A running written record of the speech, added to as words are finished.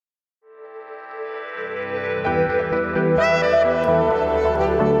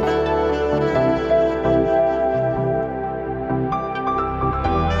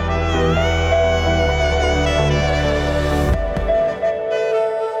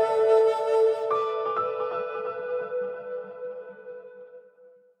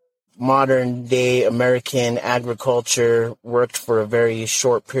modern day American agriculture worked for a very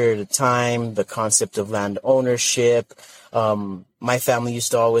short period of time. The concept of land ownership. My family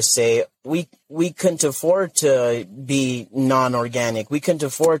used to always say we couldn't afford to be non-organic. We couldn't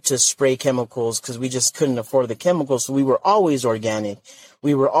afford to spray chemicals because we just couldn't afford the chemicals. So we were always organic.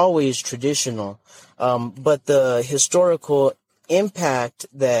 We were always traditional. But the historical impact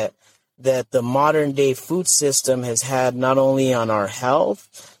that the modern day food system has had not only on our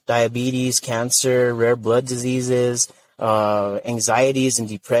health, diabetes, cancer, rare blood diseases, anxieties and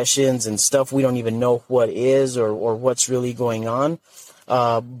depressions and stuff we don't even know what is or what's really going on.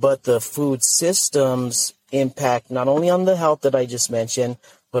 But the food systems impact not only on the health that I just mentioned,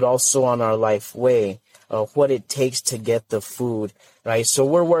 but also on our life way, what it takes to get the food, right? So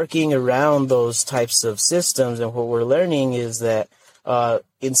we're working around those types of systems, and what we're learning is that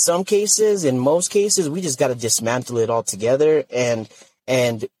in some cases, in most cases, we just got to dismantle it altogether and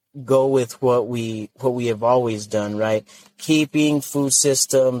go with what we have always done, right? Keeping food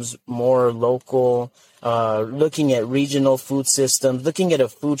systems more local, looking at regional food systems, looking at a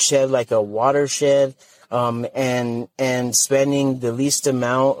food shed like a watershed, and spending the least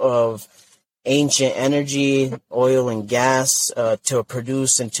amount of ancient energy, oil and gas, to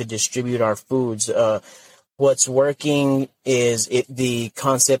produce and to distribute our foods. What's working is the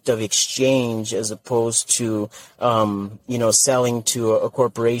concept of exchange as opposed to, selling to a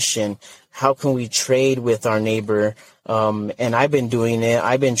corporation. How can we trade with our neighbor? And I've been doing it.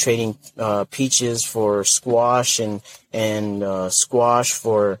 I've been trading peaches for squash and squash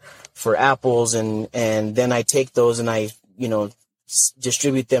for apples, and then I take those and I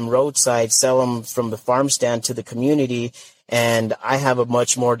distribute them roadside, sell them from the farm stand to the community. And I have a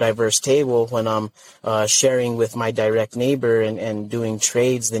much more diverse table when I'm sharing with my direct neighbor and doing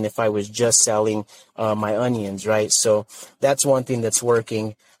trades than if I was just selling my onions, right? So that's one thing that's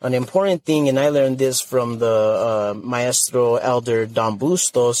working. An important thing, and I learned this from the Maestro Elder Don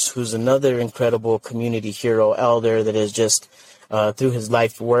Bustos, who's another incredible community hero elder that has just, through his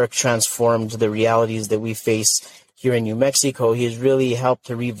life work, transformed the realities that we face here in New Mexico. He has really helped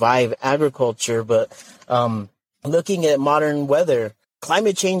to revive agriculture, but looking at modern weather,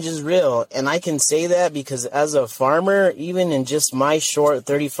 climate change is real. And I can say that because as a farmer, even in just my short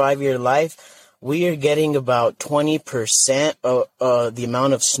 35-year life, we are getting about 20% of the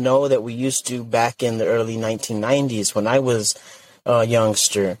amount of snow that we used to back in the early 1990s when I was a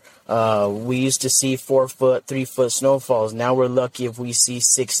youngster. We used to see 4-foot, 3-foot snowfalls. Now we're lucky if we see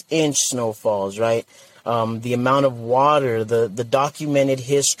 6-inch snowfalls, right? The amount of water, the documented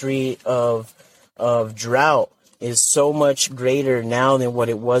history of drought is so much greater now than what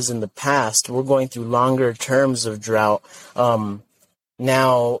it was in the past. We're going through longer terms of drought.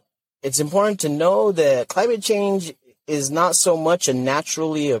 Now, it's important to know that climate change is not so much a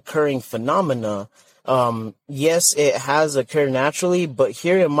naturally occurring phenomena. Yes, it has occurred naturally, but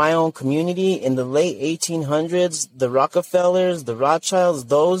here in my own community in the late 1800s, the Rockefellers, the Rothschilds,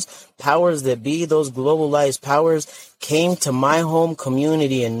 those powers that be, those globalized powers came to my home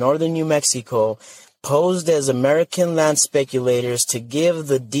community in northern New Mexico, posed as American land speculators to give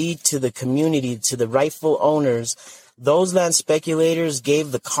the deed to the community, to the rightful owners. Those land speculators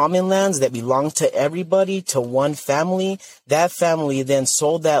gave the common lands that belonged to everybody to one family. That family then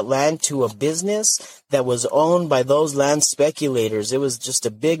sold that land to a business that was owned by those land speculators. It was just a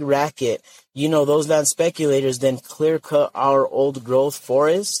big racket. Those land speculators then clear cut our old growth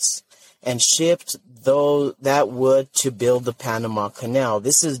forests and shipped that wood to build the Panama Canal.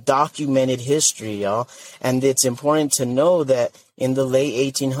 This is documented history, y'all. And it's important to know that in the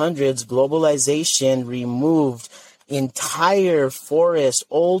late 1800s, globalization removed entire forests,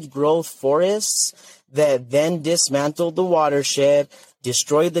 old growth forests, that then dismantled the watershed,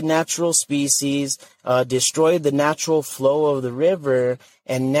 destroyed the natural species, destroyed the natural flow of the river.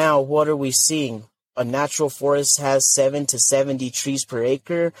 And now what are we seeing? A natural forest has 7 to 70 trees per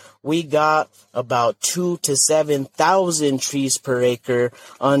acre. We got about 2 to 7,000 trees per acre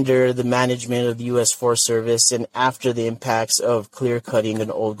under the management of the U.S. Forest Service and after the impacts of clear cutting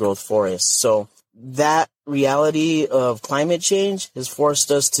an old growth forest. So that reality of climate change has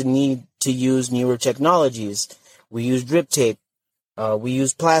forced us to need to use newer technologies. We use drip tape. We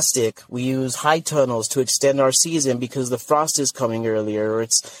use plastic. We use high tunnels to extend our season because the frost is coming earlier, or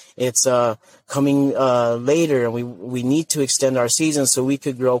it's coming later, and we need to extend our season so we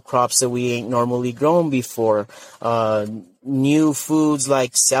could grow crops that we ain't normally grown before. New foods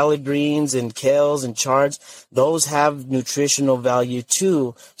like salad greens and kales and chards, those have nutritional value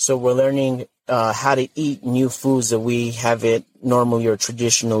too. So we're learning how to eat new foods that we haven't normally or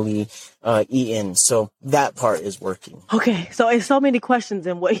traditionally eaten. So that part is working. Okay, so it's so many questions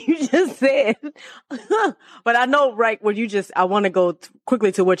in what you just said, but I know right what I want to go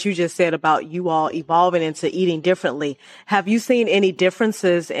quickly to what you just said about you all evolving into eating differently. Have you seen any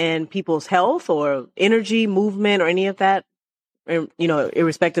differences in people's health or energy, movement, or any of that?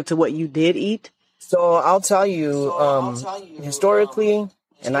 Irrespective to what you did eat? So I'll tell you, historically,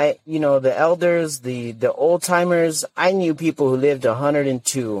 and the elders, the old timers, I knew people who lived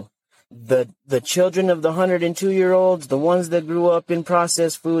 102. The children of the 102-year-olds, the ones that grew up in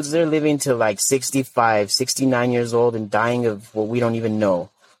processed foods, they're living to like 65, 69 years old and dying of what we don't even know,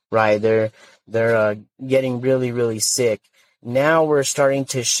 right? They're getting really, really sick. Now we're starting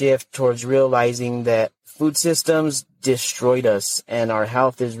to shift towards realizing that food systems destroyed us and our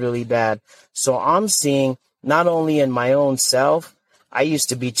health is really bad. So I'm seeing not only in my own self, I used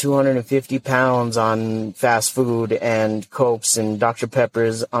to be 250 pounds on fast food and Cokes and Dr.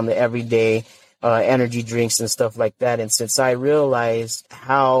 Peppers on the everyday energy drinks and stuff like that. And since I realized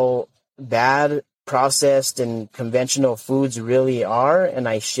how bad processed and conventional foods really are, and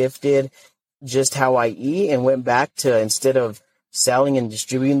I shifted just how I eat and went back to, instead of selling and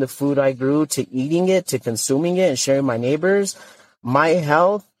distributing the food I grew, to eating it, to consuming it and sharing my neighbors, my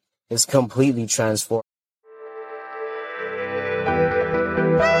health is completely transformed.